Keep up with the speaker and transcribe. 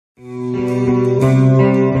Oh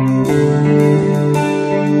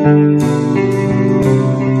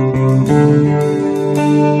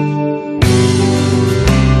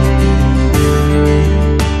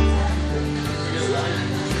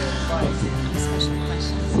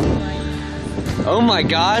my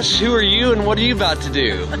gosh, who are you and what are you about to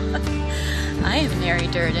do? I am Mary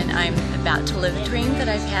Duerden. I'm about to live a dream that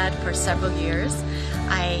I've had for several years.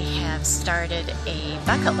 I have started a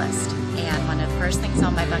bucket list, and one of the first things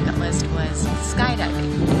on my bucket list was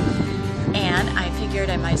skydiving. And I figured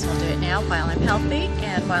I might as well do it now while I'm healthy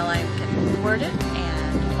and while I can afford it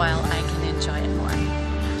and while I can enjoy it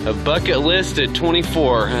more. A bucket list at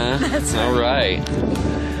 24, huh? That's right. All right.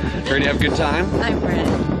 Ready to have a good time? I'm ready.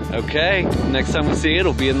 Okay, next time we see it,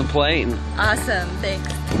 it'll be in the plane. Awesome,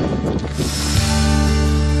 thanks.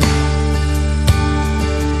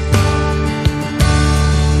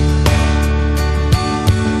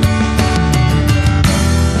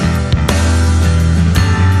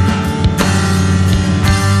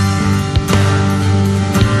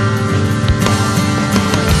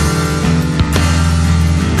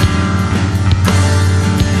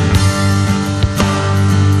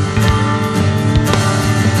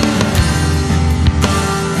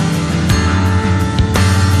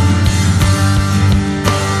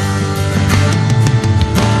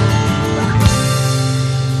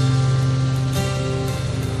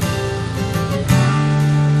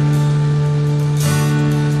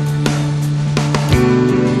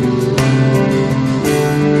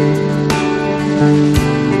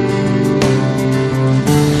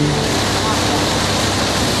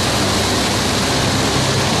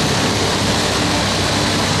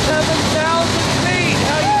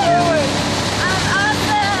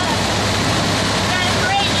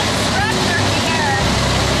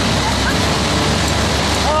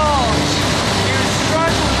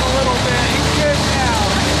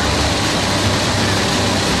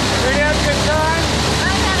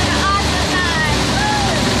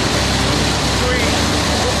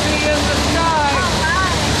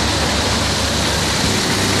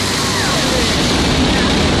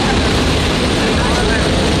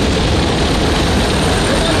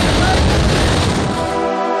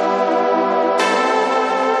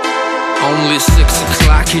 Only 6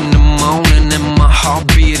 o'clock in the morning and my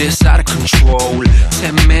heartbeat is out of control.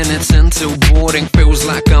 10 minutes into boarding, feels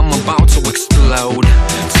like I'm about to explode.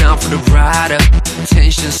 Time for the ride up,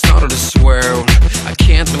 tension started to swirl. I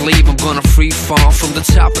can't believe I'm gonna free fall from the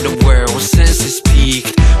top of the world. Senses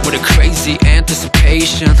peaked with a crazy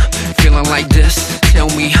anticipation. Feeling like this, tell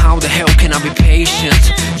me how the hell can I be patient?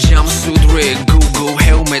 Jumpsuit rig, Google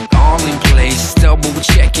helmet all in place. Double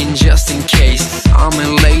checking just in case. I'm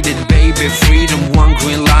elated, baby, freedom one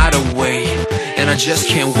green light away, and I just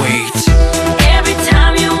can't wait. Every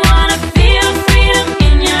time you wanna feel freedom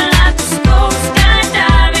in your life, just go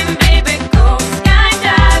skydiving, baby, go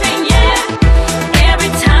skydiving, yeah.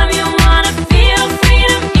 Every time you wanna feel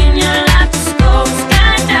freedom in your life, just go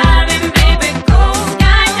skydiving, baby, go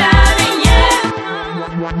skydiving, yeah.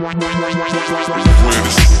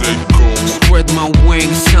 Spread my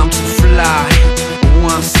wings, time to fly.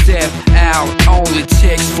 One step out, all it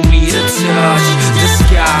takes for me to touch the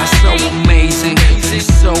sky. So amazing,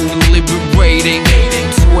 so liberating.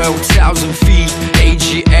 12,000 feet,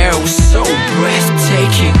 AGL, so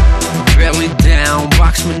breathtaking. Belly down,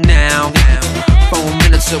 box me now. 4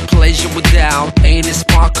 minutes of pleasure without any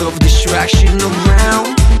spark of distraction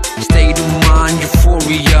around. State of mind,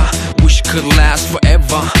 euphoria, wish could last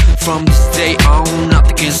forever. From this day on,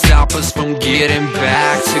 nothing can stop us from getting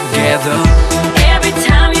back together. Every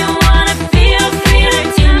time you wanna feel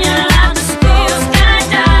freedom in your life, just go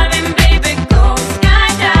skydiving, baby, go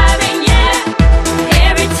skydiving, yeah.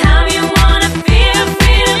 Every time you wanna feel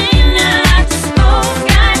freedom in your life, just go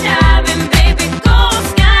skydiving, baby, go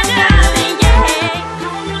skydiving, yeah.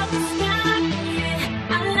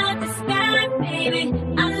 I love the sky, baby.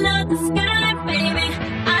 I love the sky, baby.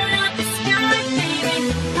 I love the sky, baby.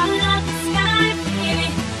 I love the sky, baby.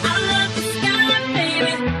 I love the sky,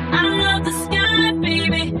 baby. I love the sky,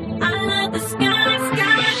 baby.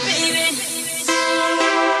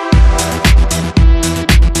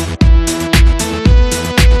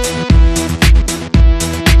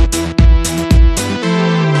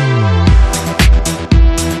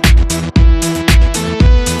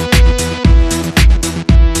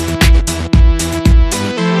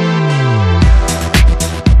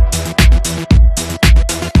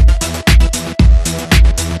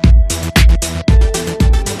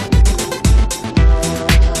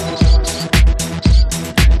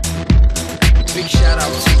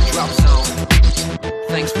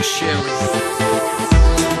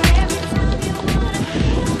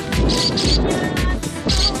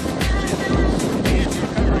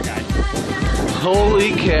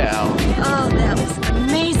 Holy cow. Oh, that was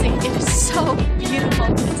amazing. It is so beautiful.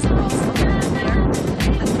 It's so peaceful down there.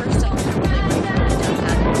 At first I couldn't really believe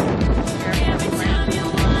it.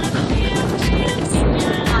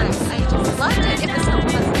 I just loved it. It was so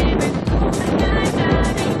pleasant.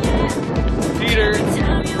 Peter.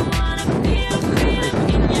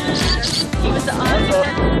 He was awesome.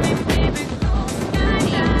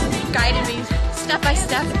 He guided me step by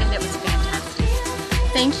step, and it was fantastic.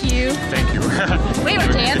 Thank you. Thank you. We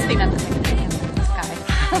were dancing at the sky.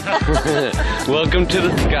 Welcome to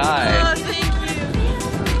the sky. Oh,